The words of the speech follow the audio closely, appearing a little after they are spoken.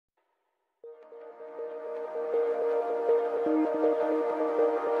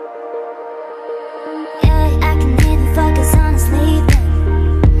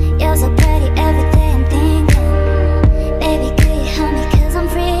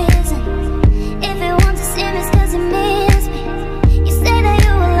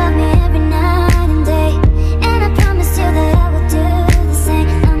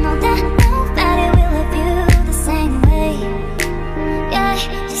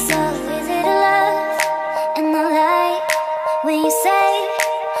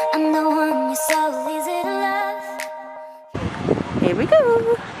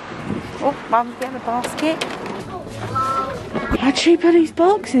Mum's getting a basket. How cheap are these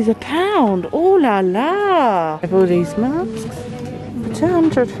boxes? £1. Oh la la. Have all these masks.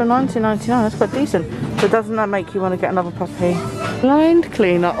 200 for 19.99. That's quite decent. So doesn't that make you want to get another puppy? Blind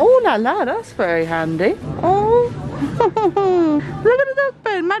cleaner. Oh la la, that's very handy. Oh. Look at the dog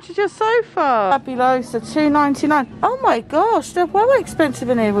bed. Matches your sofa. Fabulosa, $2.99. Oh my gosh, they're well expensive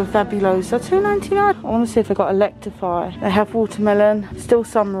in here with Fabulosa. $2.99. I want to see if they've got Electrify. They have watermelon. Still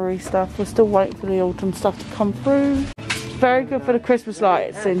summery stuff. We're still waiting for the autumn stuff to come through. Very good for the Christmas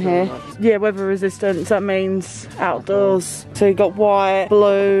lights in here. Yeah, weather resistant, so that means outdoors. So you got white,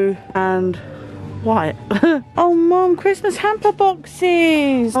 blue and white. Oh Mum, Christmas hamper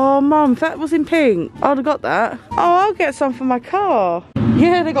boxes. Oh Mum, if that was in pink, I'd have got that. Oh, I'll get some for my car.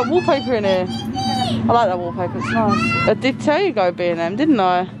 Yeah, they got wallpaper in here. I like that wallpaper, it's nice. I did tell you go B&M, didn't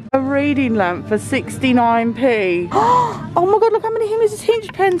I? A reading lamp for 69p. Oh my god, look how many Mrs.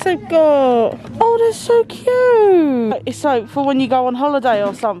 Hinch pens they've got. Oh, they're so cute. It's like for when you go on holiday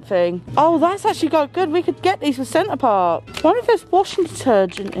or something. Oh, that's actually got good. We could get these for Centre Park. I wonder if there's washing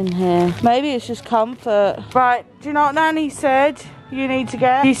detergent in here. Maybe it's just comfort. Right, do you know what Nanny said you need to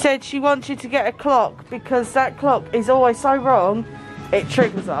get? She said she wants you to get a clock because that clock is always so wrong. It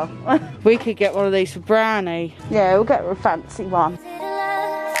triggers her. We could get one of these for Brownie. Yeah, we'll get her a fancy one.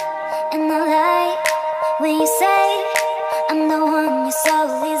 And I like when you say I'm the one you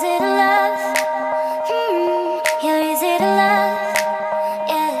saw. Is it love? Yeah, is it love?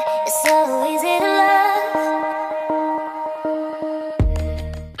 Yeah, so is it love?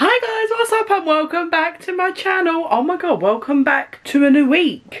 Hi guys, what's up and welcome back to my channel. Oh my god, welcome back to a new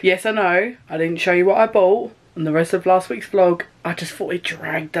week. Yes, I know, I didn't show you what I bought on the rest of last week's vlog. I just thought it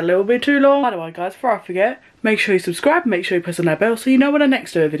dragged a little bit too long. By the way guys, before I forget, make sure you subscribe, make sure you press on that bell so you know when I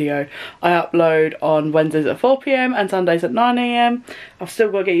next do a video. I upload on Wednesdays at 4 PM and Sundays at 9 AM. I've still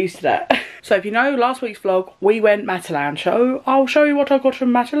got to get used to that. So if you know last week's vlog, we went Matalan. So I'll show you what I got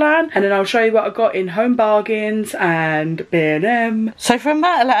from Matalan and then I'll show you what I got in Home Bargains and B&M. So from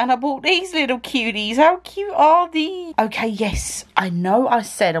Matalan I bought these little cuties. How cute are these? Okay, yes, I know I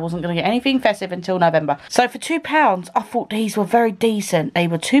said I wasn't going to get anything festive until November. So for £2, I thought these were very decent. They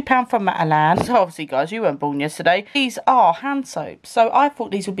were £2 from Matalan. So obviously guys, you weren't born yesterday. These are hand soaps, so I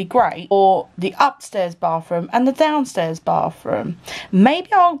thought these would be great for the upstairs bathroom and the downstairs bathroom.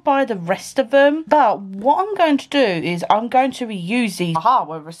 Maybe I'll buy the rest of them, but what I'm going to do is I'm going to reuse these. Aha,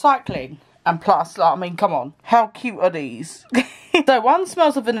 we're recycling. And plus, like, I mean, come on, how cute are these? So one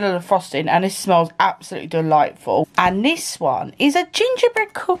smells of vanilla frosting and this smells absolutely delightful. And this one is a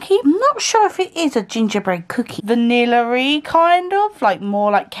gingerbread cookie. I'm not sure if it is a gingerbread cookie. Vanilla-y kind of, like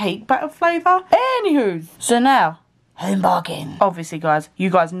more like cake batter flavour. Anywho, so now, Home Bargain. Obviously guys, you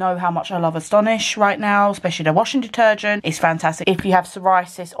guys know how much I love Astonish right now, especially the washing detergent. It's fantastic. If you have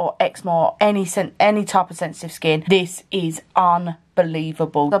psoriasis or eczema or any type of sensitive skin, this is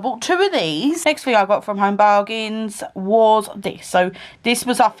unbelievable. I bought 2 of these. Next thing I got from Home Bargains was this. So this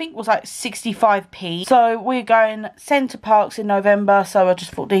was, I think, was like 65p. So we're going Centre Parks in November, so I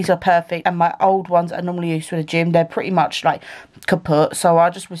just thought these are perfect. And my old ones are normally used for the gym. They're pretty much like kaput, so I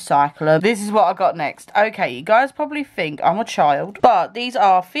just recycle them. This is what I got next. Okay, you guys probably think I'm a child, but these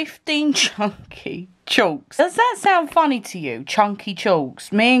are 15 chunky chalks. Does that sound funny to you? Chunky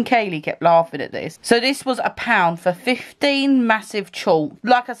chalks. Me and Kayleigh kept laughing at this. So this was £1 for 15 massive chalk.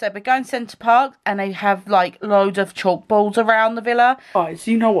 Like I said, we're going Centre Park and they have like loads of chalkboards around the villa. Guys,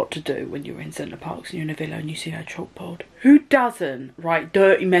 you know what to do when you're in Centre Parks and you're in a villa and you see a chalkboard. Who doesn't write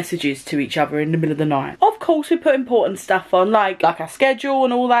dirty messages to each other in the middle of the night? Of course we put important stuff on, like our schedule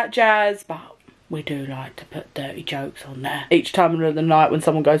and all that jazz, but we do like to put dirty jokes on there. Each time of the night when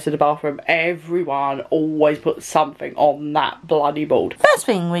someone goes to the bathroom, everyone always puts something on that bloody board. First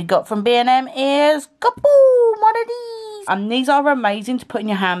thing we got from B&M is kaboom, one of these. And these are amazing to put in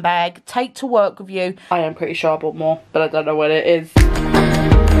your handbag, take to work with you. I am pretty sure I bought more, but I don't know what it is.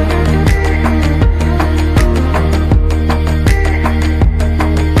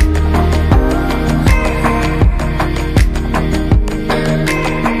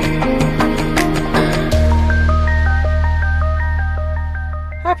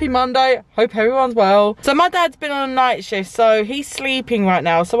 Happy Monday, hope everyone's well. So my dad's been on a night shift, so he's sleeping right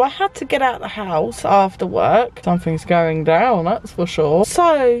now, so I had to get out of the house after work. Something's going down, that's for sure.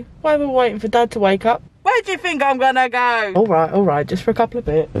 So while we're waiting for dad to wake up, where do you think I'm gonna go? All right, just for a couple of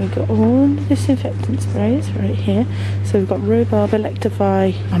bits. We've got all the disinfectant sprays right here. So we've got rhubarb,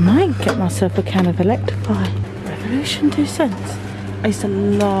 Electrify. I might get myself a can of Electrify. Revolution 2 cents. I used to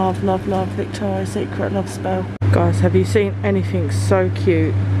love Victoria's Secret love spell. Guys, have you seen anything so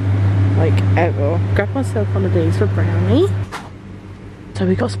cute, like ever? Grab myself one of these for Brownie. So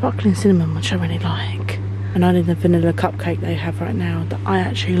we got sparkling cinnamon, which I really like. And only the vanilla cupcake they have right now that I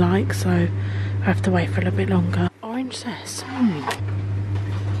actually like, so I have to wait for a little bit longer. Orange zest.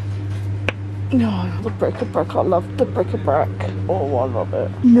 No, the bric-a-brac. I love the bric-a-brac. Oh, I love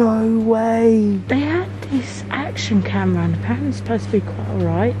it. No way. They had this action camera and apparently it's supposed to be quite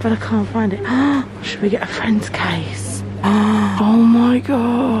alright, but I can't find it. Should we get a friend's case? Oh my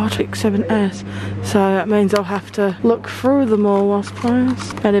god. 6-7S. So that means I'll have to look through them all, I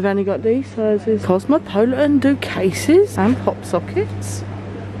suppose. And they've only got these sizes. Cosmopolitan do cases and pop sockets.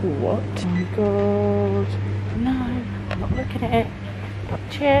 What? Oh my god. No, I'm not looking at it.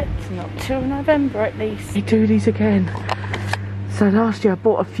 Not yet, not till November at least. They do these again. So last year I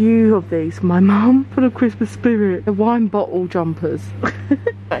bought a few of these for my mum for the Christmas spirit. The wine bottle jumpers.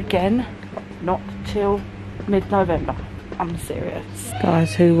 But again, not till mid-November. I'm serious.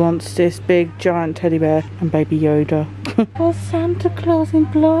 Guys, who wants this big giant teddy bear and baby Yoda? For Santa Claus in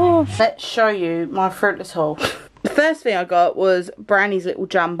blush. Let's show you my fruitless haul. The first thing I got was Brownie's little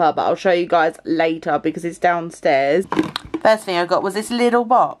jumper, but I'll show you guys later because it's downstairs. First thing I got was this little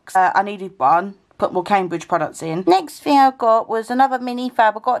box. I needed one. Put more Cambridge products in. Next thing I got was another mini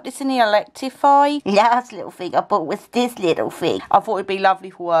fab. I got this in the Electrify. Last little thing I bought was this little thing. I thought it'd be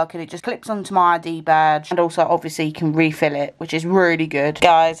lovely for work and it just clips onto my ID badge. And also obviously you can refill it, which is really good.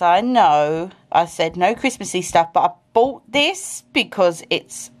 Guys, I know I said no Christmassy stuff, but I bought this because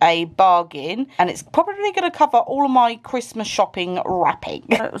it's a bargain and it's probably going to cover all of my Christmas shopping wrapping.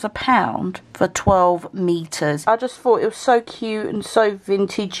 It was £1 for 12 meters. I just thought it was so cute and so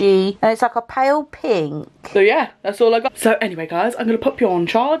vintagey, and it's like a pale pink. So yeah, that's all I got. So anyway guys, I'm going to pop you on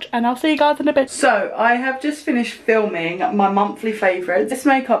charge and I'll see you guys in a bit. So I have just finished filming my monthly favourites. This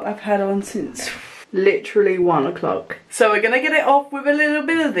makeup I've had on since literally 1 o'clock. So we're gonna get it off with a little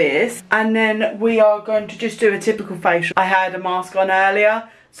bit of this and then we are going to just do a typical facial. I had a mask on earlier,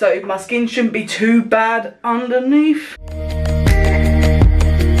 so my skin shouldn't be too bad underneath.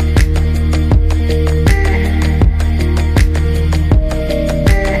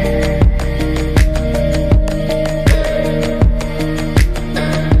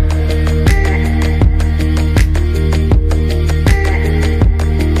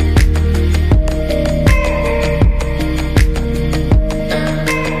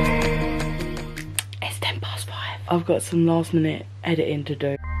 I've got some last minute editing to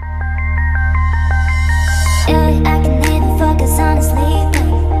do. Yeah, I can even focus on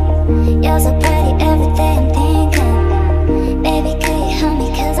sleeping. You're so pretty every day I'm thinking. Baby, could you help me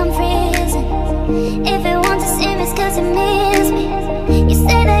cause I'm freezing? If you want to see me it's cause you miss me. You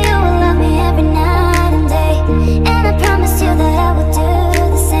say that you will love me every night and day, and I promise you that I will do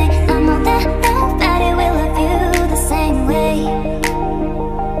the same. I know that nobody will love you the same way.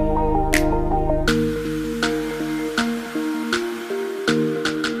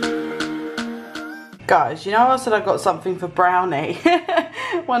 Guys, you know I said I got something for Brownie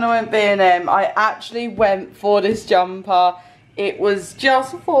when I went B&M. I actually went for this jumper. It was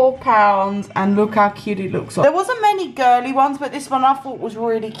just £4 and look how cute it looks. There wasn't many girly ones, but this one I thought was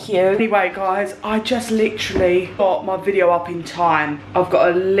really cute. Anyway guys, I just literally got my video up in time. I've got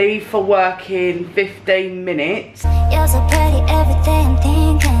to leave for work in 15 minutes. You're so pretty every day I'm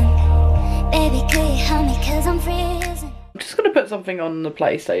thinking. Baby, could you help me cause I'm freezing? I'm just going to put something on the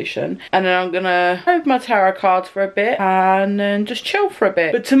PlayStation and then I'm going to open my tarot cards for a bit and then just chill for a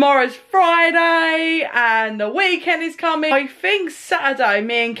bit. But tomorrow's Friday and the weekend is coming. I think Saturday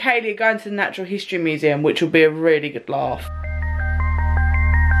me and Kayleigh are going to the Natural History Museum, which will be a really good laugh.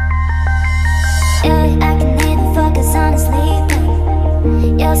 Yeah, I can even focus on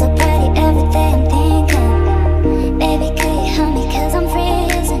sleeping. You're so pretty every day I'm thinking. Baby, could you help me cause I'm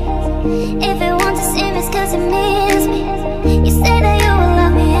freezing? If you want to see me it's cause you miss me. You say that you will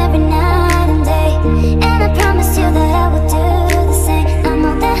love me every night and day, and I promise you that I will do the same. I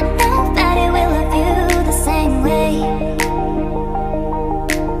know that nobody will love you the same way.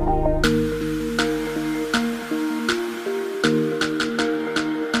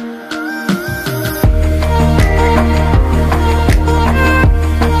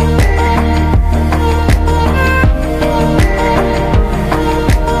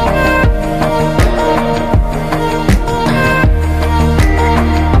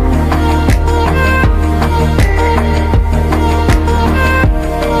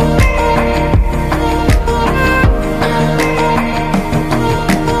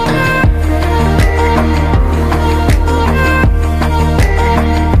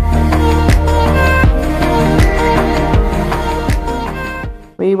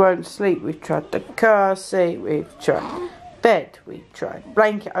 We won't sleep, we've tried the car seat, we've tried bed, we've tried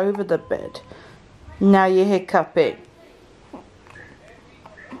blanket over the bed. Now you're hiccuping.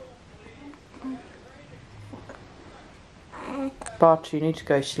 But you need to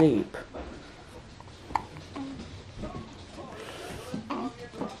go sleep.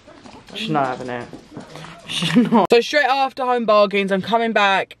 She's not having it. She's not. So straight after home bargains, I'm coming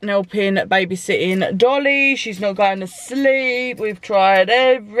back and helping babysitting Dolly. She's not going to sleep. We've tried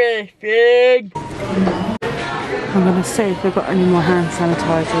everything. I'm gonna see if they've got any more hand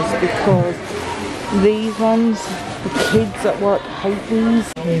sanitizers, because these ones, the kids at work hate these.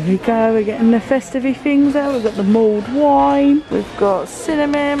 Here we go, we're getting the festive things out. We've got the mulled wine, we've got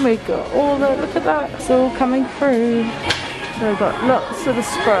cinnamon, we've got all the, look at that, it's all coming through. So we've got lots of the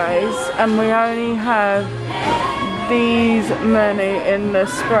sprays, and we only have these many in the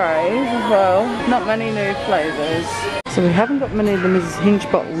sprays as well. Not many new flavours. So we haven't got many of the Mrs.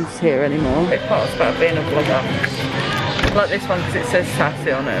 Hinge bottles here anymore. It parts about being a vlogger. I like this one because it says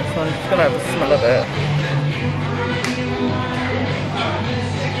sassy on it, so I'm just going to have a smell of it.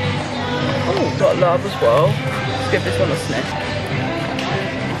 Oh, got love as well. Let's give this one a sniff.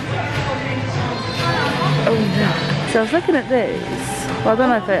 Oh yeah. So I was looking at these. Well, I don't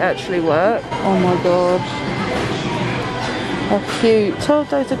know if they actually work. Oh my god. How cute. 12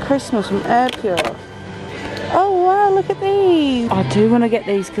 Days of Christmas from Air Pure. Oh wow, look at these. I do want to get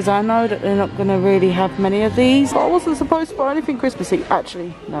these because I know that they're not going to really have many of these. But I wasn't supposed to buy anything Christmassy.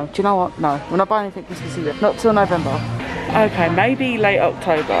 Actually, no. Do you know what? No. We're not buying anything Christmassy yet. Not till November. Okay, maybe late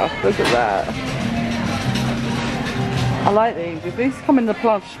October. Look at that. I like these. If these come in the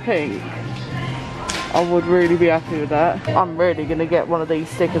plush pink, I would really be happy with that. I'm really going to get one of these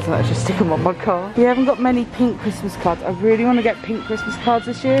stickers and actually stick them on my car. We haven't got many pink Christmas cards. I really want to get pink Christmas cards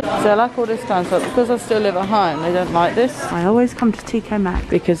this year. So I like all this time, but because I still live at home, they don't like this. I always come to TK Maxx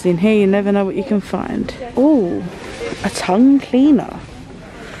because in here you never know what you can find. Ooh, a tongue cleaner.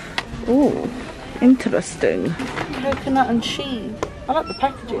 Ooh, interesting. Coconut and cheese. I like the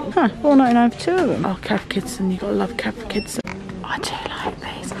packaging. Huh, $4.99 for 2 of them. Oh, Cav Kidson, you gotta love Cav Kidson. I do like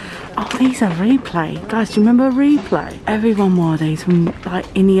these. Oh, these are Replay. Guys, do you remember Replay? Everyone wore these from like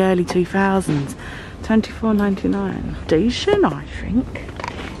in the early 2000s. $24.99. Decent, I think.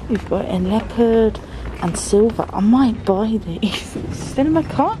 We've got in leopard and silver. I might buy these. Stella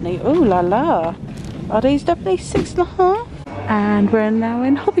McCartney. Oh la la. Are these definitely 6.5? And we're now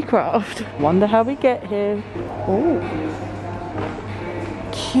in Hobbycraft. Wonder how we get here. Oh.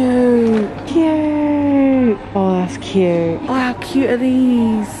 Cute, cute. Oh, that's cute. Oh, how cute are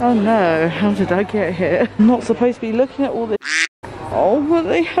these? Oh no, how did I get here? I'm not supposed to be looking at all this. Oh, but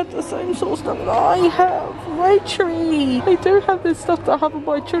they had the same sort of stuff that I have. My tree. They do have this stuff that I have on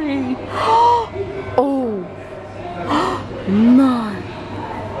my tree. Oh, my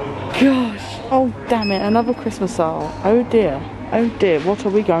gosh. Oh, damn it, another Christmas owl. Oh dear, what are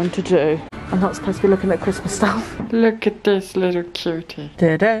we going to do? I'm not supposed to be looking at Christmas stuff. Look at this little cutie.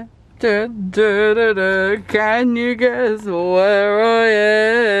 Da-da, da-da-da-da. Can you guess where I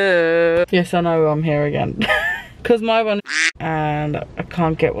am? Yes, I know I'm here again. Because my one and I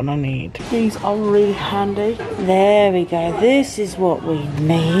can't get what I need. These are really handy. There we go. This is what we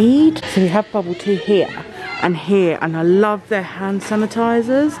need. So we have bubble tea here and here. And I love their hand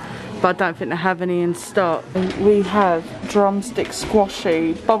sanitizers. But I don't think they have any in stock. We have drumstick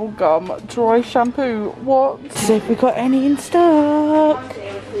squashy, bubblegum, dry shampoo. What? See if we got any in stock.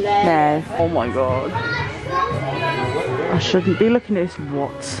 No. Oh my god. I shouldn't be looking at this.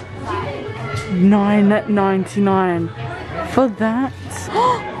 What? $9.99 for that.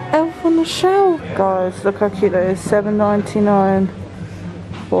 Elf on the Shelf. Guys, look how cute that is. $7.99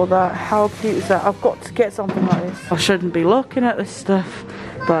 for that. How cute is that? I've got to get something like this. I shouldn't be looking at this stuff.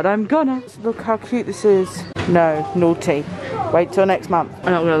 But I'm gonna. Look how cute this is. No, naughty. Wait till next month.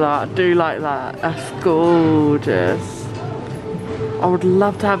 I'm not gonna lie, I do like that. That's gorgeous. I would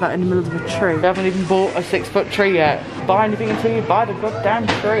love to have that in the middle of a tree. I haven't even bought a 6-foot tree yet. Buy anything until you buy the goddamn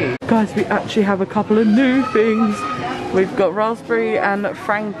tree. Guys, we actually have a couple of new things. We've got raspberry and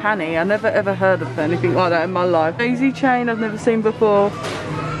frangipani. I never ever heard of anything like that in my life. Daisy chain I've never seen before.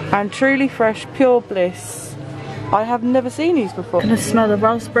 And truly fresh pure bliss. I have never seen these before. I'm gonna smell the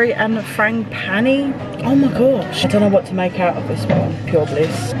raspberry and the frangipani. Oh my gosh. I don't know what to make out of this one. Pure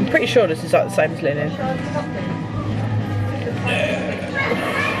bliss. I'm pretty sure this is like the same as linen.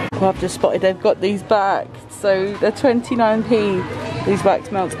 Well, I've just spotted they've got these back. So they're 29p. These wax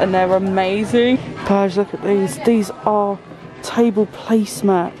melts and they're amazing. Guys, look at these. These are table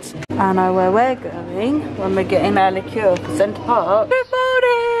placemats. And I know where we're going when we're getting our liqueur for Centre Park. Good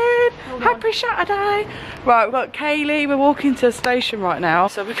morning! Happy Saturday! Right, we've got Kayleigh. We're walking to a station right now.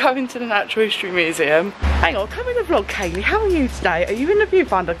 So we're going to the Natural History Museum. Hang on, come in the vlog, Kayleigh. How are you today? Are you in the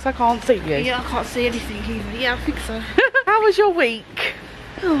viewfinder? Because I can't see you. Yeah, I can't see anything either. Yeah, I think so. How was your week?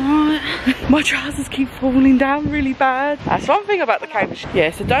 My trousers keep falling down really bad. That's one thing about the Cambridge. Yeah,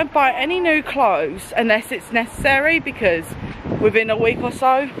 so don't buy any new clothes unless it's necessary, because within a week or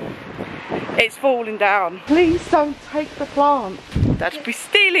so, it's falling down. Please don't take the plant. That'd be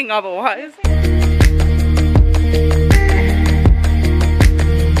stealing otherwise.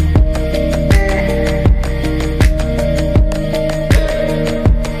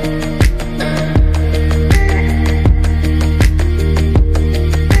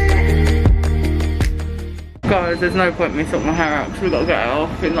 Guys, there's no point in me sorting my hair out because we've got to get it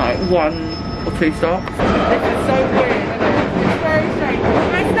off in like 1 or 2 stops. This is so weird. It's very strange.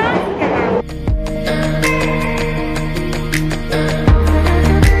 My stars to get out.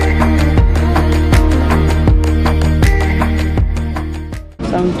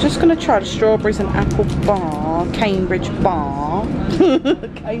 So I'm just going to try the strawberries and apple bar, Cambridge bar.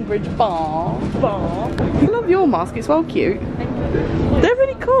 Cambridge bar. I love your mask, it's well cute. They're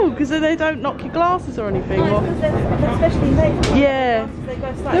really cool because they don't knock your glasses or anything. No, because they're specially made. Yeah, they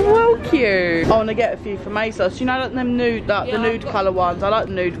go they're well cute. I want to get a few from ASOS. You know, like them nude, like the nude colour ones. I like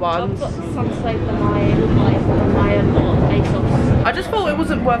the nude ones. I've got the sunset for my ASOS. I just thought it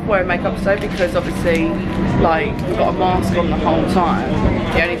wasn't worth wearing makeup today because obviously, like, we've got a mask on the whole time.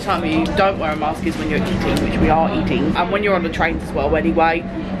 The only time you don't wear a mask is when you're eating, which we are eating, and when you're on the trains as well. Anyway,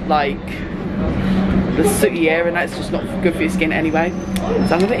 like, the sooty air and that's just not good for your skin anyway.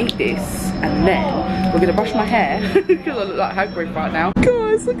 So I'm gonna eat this and then we're gonna brush my hair because I look like Hagrid right now.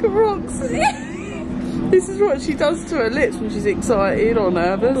 Guys, look at Roxy. This is what she does to her lips when she's excited or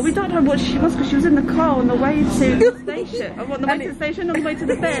nervous. But we don't know what she was because she was in the car on the way to the station. On the way to the station, on the way to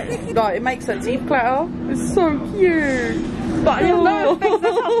the bed. Like, it makes her teeth clatter. It's so cute. But in no effect,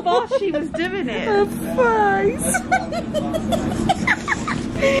 that's how fast she was doing it. Her face.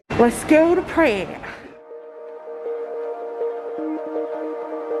 Let's go to prayer.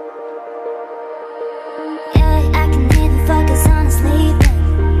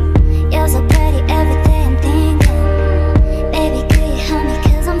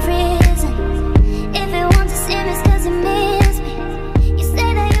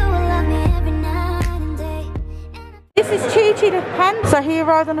 So he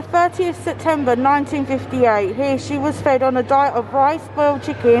arrived on the 30th September 1958. Here she was fed on a diet of rice, boiled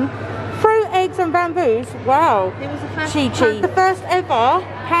chicken, fruit, eggs and bamboos. Wow. It was the first Chi-Chi. The first ever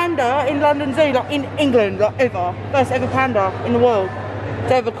panda in London Zoo, like in England, like ever. First ever panda in the world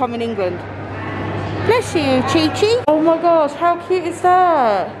to ever come in England. Bless you, Chi-Chi. Oh my gosh, how cute is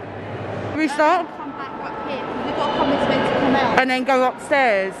that? Restart? Come back up here. We've got to come this way to come out. And then go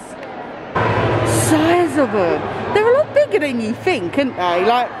upstairs. Sizable. They're a lot bigger than you think, aren't they?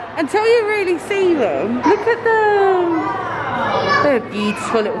 Like, until you really see them. Look at them. They're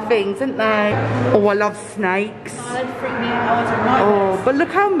beautiful little things, aren't they? Oh, I love snakes. Oh, they freak me out. I don't like Oh, but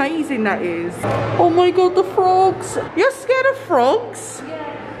look how amazing that is. Oh my god, the frogs. You're scared of frogs? Yeah.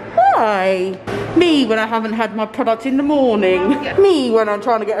 Why? Me when I haven't had my product in the morning. Yeah. Me when I'm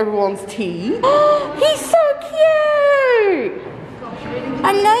trying to get everyone's tea. Oh, he's so cute.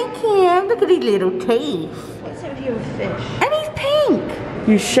 I like him. Look at his little teeth. What's it with you and fish? And he's pink.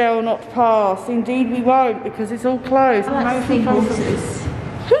 You shall not pass. Indeed we won't, because it's all closed. I like seahorses.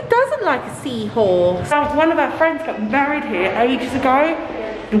 Who doesn't like a seahorse? So one of our friends got married here ages ago.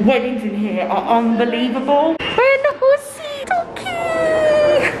 The weddings in here are unbelievable. And the horsey,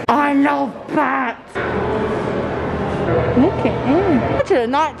 donkey. I love that. Look at him. Imagine at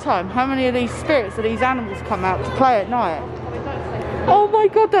night time, how many of these spirits of these animals come out to play at night? Oh my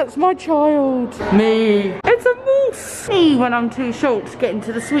god, that's my child. Me. It's a moose. Me when I'm too short to get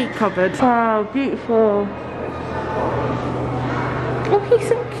into the sweet cupboard. Wow, beautiful. Oh, he's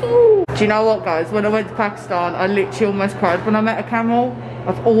so cute. Do you know what, guys? When I went to Pakistan, I literally almost cried when I met a camel.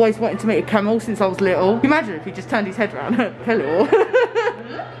 I've always wanted to meet a camel since I was little. Imagine if he just turned his head around. Hello. Look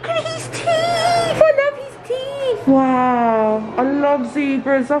at his teeth. I love his teeth. Wow. I love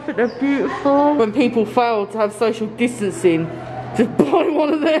zebras. I think they're beautiful. When people fail to have social distancing, just buy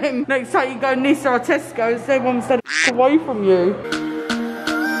one of them. Next time you go Nissa or Tesco's, everyone's staying away from you.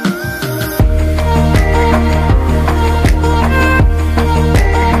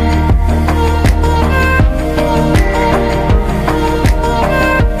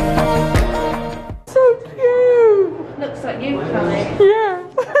 So cute. Looks like you, Kayleigh. Yeah.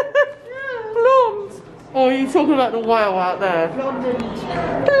 Blonde. Oh, you're talking about the whale out there. Blonde and...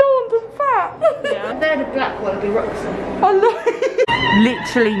 Blonde and fat. Yeah, they're the black one, the Roxy. I like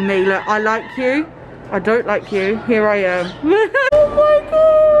literally me. Look, I like you. I don't like you. Here I am. Oh my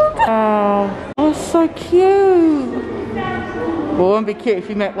god. Oh, so cute. Well, it wouldn't be cute if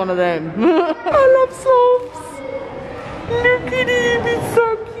you met one of them. I love sloths. Look at him, he's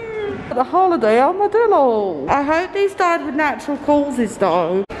so cute. The holiday armadillo. I hope these died with natural causes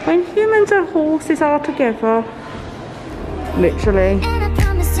though. When humans and horses are together. Literally. And I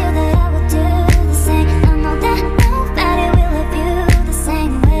promise you that I will do the same. I know that nobody will love you the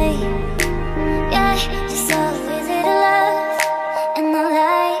same way. Yeah, just so easy to love. And I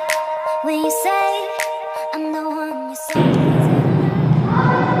like when you say I'm the one you're so easy to love.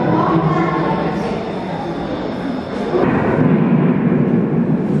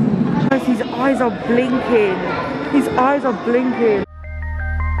 His eyes are blinking. His eyes are blinking.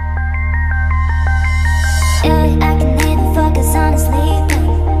 Yeah, I can even focus on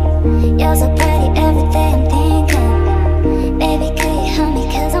sleeping. You're so pretty, everything I'm thinking. Baby, could you help me,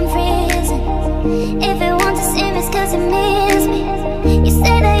 cause I'm freezing. If you want to see me, it's cause you miss me. You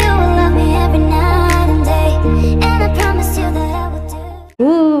say that you will love me every night and day. And I promise you that I will do.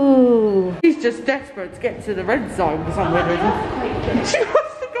 Ooh. She's just desperate to get to the red zone for some weird reason. She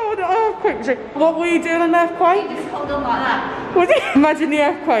wants to go on an earthquake. What were you doing on an earthquake? Just hold on like that. Imagine the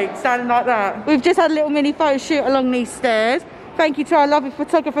earthquake standing like that. We've just had a little mini photo shoot along these stairs. Thank you to our lovely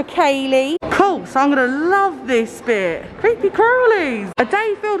photographer Kayleigh. Cool, so I'm gonna love this bit. Creepy crawlies. A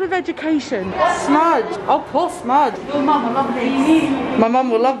day filled with education. Smudge. Oh, poor Smudge. Your mum will love this. My mum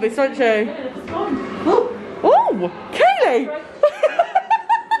will love this, won't she? Oh, Kayleigh.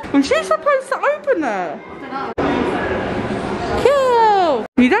 Was she supposed to open that? Cool.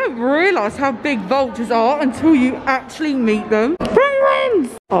 You don't realise how big vultures are until you actually meet them.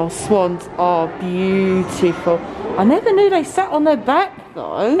 Penguins! Oh, swans are beautiful. I never knew they sat on their back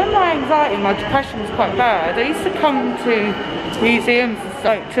though. When my anxiety and my depression was quite bad, I used to come to museums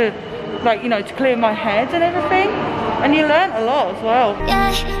to clear my head and everything. And you learn a lot as well.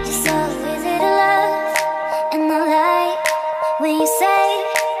 Yeah, just so easy to love. And I like when you say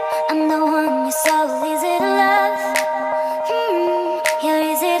I'm the one you're so easy to love. You're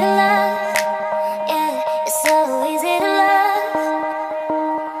easy to love. Yeah, you're so easy to love.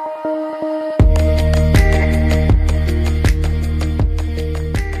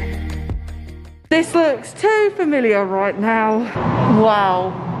 This looks too familiar right now.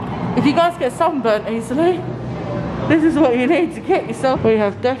 Wow. If you guys get sunburnt easily, this is what you need to get yourself. We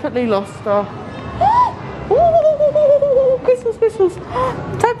have definitely lost her. Ooh, crystals, crystals.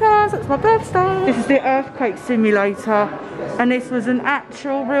 Topaz, it's my birthday. This is the earthquake simulator. And this was an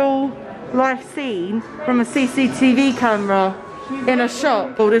actual real life scene from a CCTV camera in a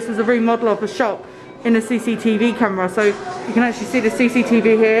shop. Well, this was a remodel of a shop in a CCTV camera. So you can actually see the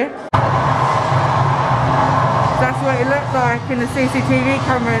CCTV here. That's what it looked like in the CCTV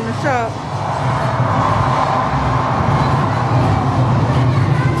camera in the shop.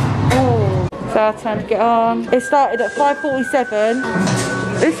 Oh, it's our time to get on. It started at 5:47.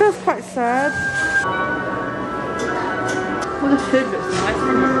 This was quite sad. Well, the food looks nice.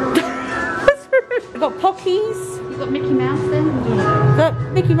 We've got Pockies. You've got Mickey Mouse then? The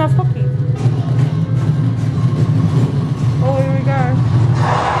Mickey Mouse Pocky. Oh, here we go.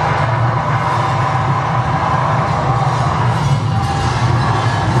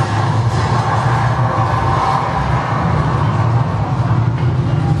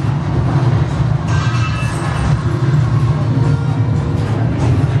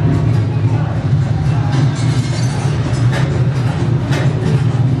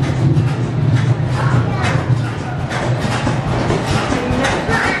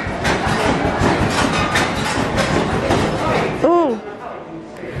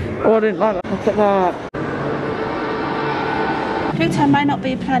 Oh, I didn't like that. Look at that. Pluto may not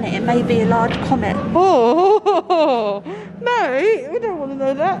be a planet, it may be a large comet. Oh, no, we don't want to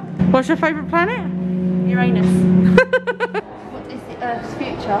know that. What's your favourite planet? Uranus. What is the Earth's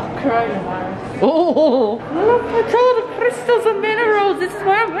future? Coronavirus. Oh, look at all the crystals and minerals. This is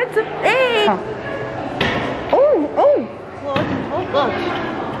where I'm meant to be. Oh, oh. Oh God.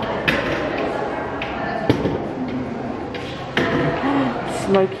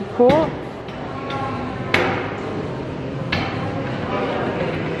 Smoky quartz.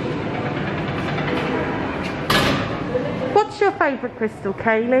 What's your favourite crystal,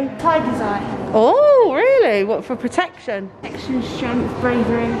 Kayleigh? Tiger's eye. Oh, really? What, for protection? Protection, strength,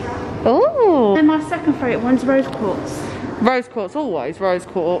 bravery. Oh. And my second favourite one's rose quartz. Rose quartz, always rose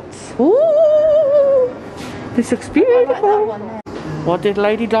quartz. Ooh, this looks beautiful. What did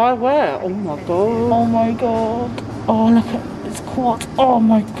Lady Di wear? Oh my god. Oh my god. Oh, look at this quartz. Oh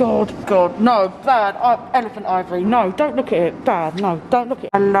my god. God, no, bad. Elephant ivory. No, don't look at it. Bad. No, don't look at it.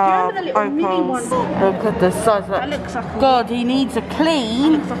 I love the little mini opals. one? Look at the size of that. That looks like a, God, he needs a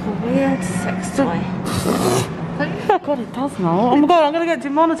clean. looks like a weird sex toy. God, it does not. Oh my god, I'm gonna get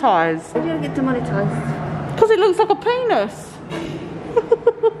demonetized. You're gonna get demonetized. Because it looks like a penis.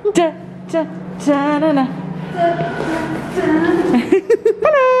 Da, da, da, da, da.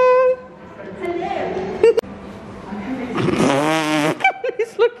 Hello.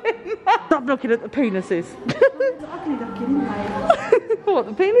 He's looking. Stop looking at the penises. Ugly looking, What,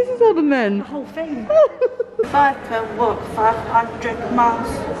 the penises or the men? the whole thing. If I can walk 500 miles.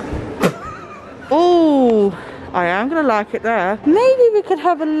 Oh, I am going to like it there. Maybe we could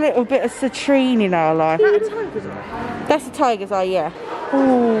have a little bit of citrine in our life. Is that a tiger's eye? That's a tiger's eye, yeah.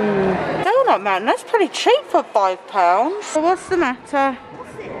 Oh, donut man, that's pretty cheap for £5. So what's the matter?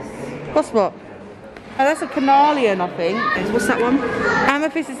 What's this? What's what? Oh, that's a carnelian, I think. What's that one?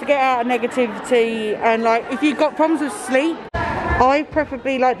 Amethyst is to get out of negativity, and like if you've got problems with sleep, I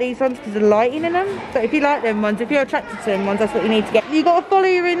preferably like these ones because of the lighting in them. But if you like them ones, if you're attracted to them ones, that's what you need to get. You got to follow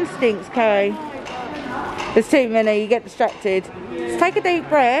your instincts, Kay. There's too many, you get distracted. Just take a deep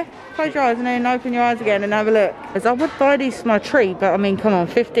breath, close your eyes and then open your eyes again and have a look. Because I would buy these for my tree, but I mean, come on,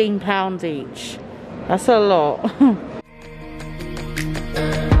 £15 each. That's a lot.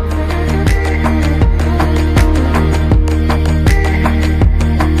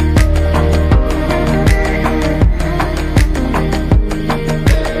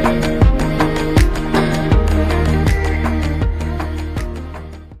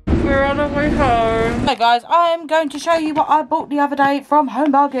 Hey guys, I am going to show you what I bought the other day from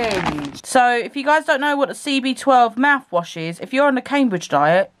Home Bargains. So if you guys don't know what the CB12 mouthwash is, if you're on the Cambridge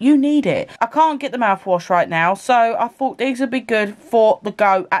diet, you need it. I can't get the mouthwash right now, so I thought these would be good for the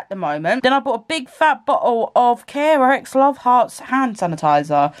go at the moment. Then I bought a big fat bottle of Kayleigh Love Hearts hand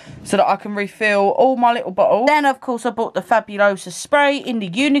sanitizer so that I can refill all my little bottles. Then of course I bought the Fabulosa spray in the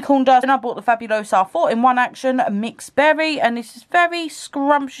unicorn dust. Then I bought the Fabulosa 4-in-1 action mixed berry, and this is very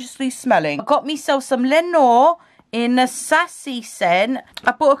scrumptiously smelling. I got myself some Lenore in a sassy scent.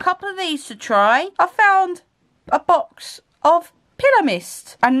 I bought a couple of these to try. I found a box of pillow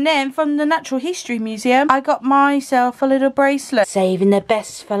mist, and then from the Natural History Museum I got myself a little bracelet. Saving the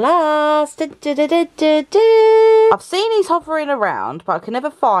best for last. I've seen these hovering around but I can never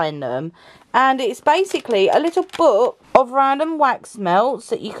find them, and it's basically a little book of random wax melts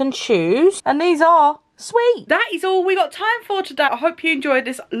that you can choose, and these are sweet. That is all we got time for today. I hope you enjoyed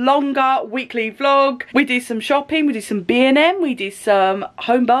this longer weekly vlog. We did some shopping, we did some B&M, we did some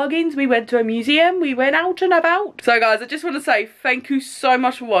Home Bargains, we went to a museum, we went out and about. So guys, I just want to say thank you so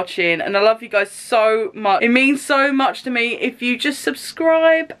much for watching, and I love you guys so much. It means so much to me if you just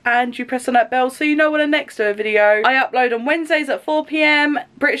subscribe and you press on that bell so you know when the next video. I upload on Wednesdays at 4 PM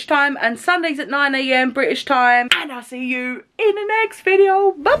British time and Sundays at 9 AM British time, and I'll see you in the next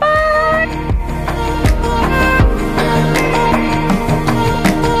video. Bye bye.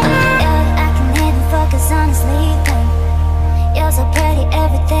 You're so pretty,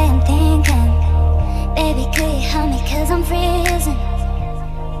 everything I'm thinking. Baby, could you help me, 'cause I'm freezing.